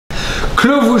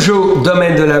Clos Vougeot,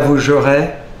 Domaine de la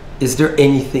Vougeraie. Is there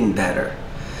anything better?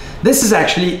 This is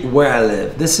actually where I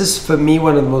live. This is, for me,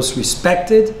 one of the most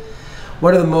respected,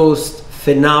 one of the most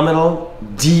phenomenal,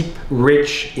 deep,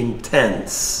 rich,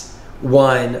 intense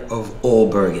wine of all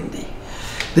Burgundy.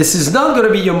 This is not going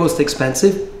to be your most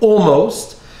expensive,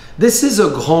 almost. This is a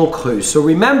Grand Cru. So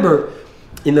remember,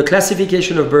 in the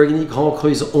classification of Burgundy, Grand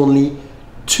Cru is only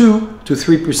 2 to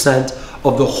 3%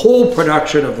 of the whole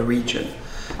production of the region.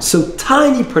 So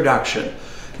tiny production.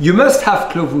 You must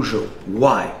have Clos Vougeot.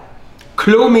 Why?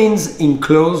 Clos means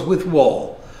enclosed with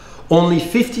wall. Only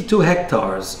 52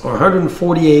 hectares or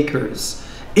 140 acres.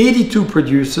 82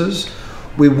 producers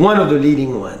with one of the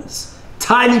leading ones.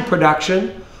 Tiny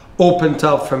production, open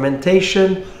top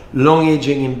fermentation, long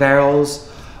aging in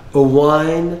barrels. A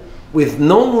wine with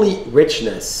not only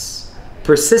richness,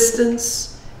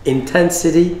 persistence,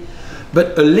 intensity,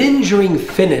 but a lingering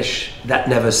finish that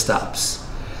never stops.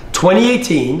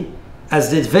 2018,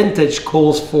 as this vintage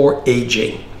calls for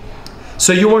aging.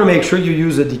 So you want to make sure you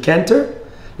use a decanter,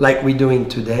 like we're doing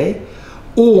today,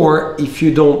 or if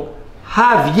you don't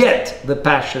have yet the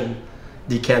Passion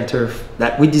decanter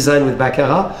that we designed with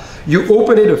Baccarat, you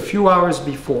open it a few hours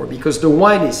before, because the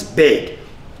wine is big,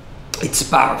 it's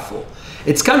powerful.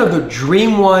 It's kind of the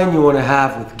dream wine you want to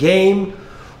have with game,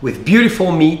 with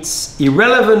beautiful meats,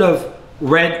 irrelevant of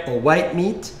red or white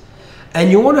meat. And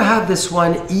you want to have this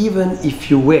wine even if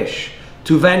you wish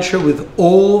to venture with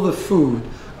all the food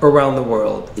around the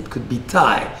world. It could be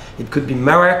Thai, it could be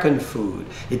Moroccan food,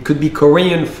 it could be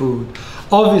Korean food.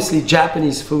 Obviously,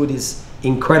 Japanese food is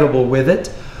incredible with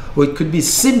it. Or it could be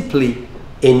simply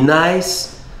a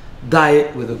nice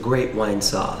diet with a great wine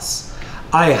sauce.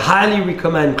 I highly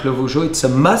recommend Clos Vougeot. It's a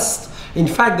must. In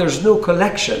fact, there's no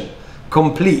collection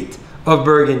complete of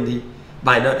Burgundy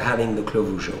by not having the Clos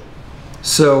Vougeot.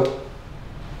 So,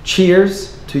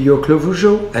 cheers to your Clos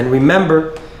Vougeot, and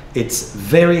remember, it's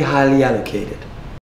very highly allocated.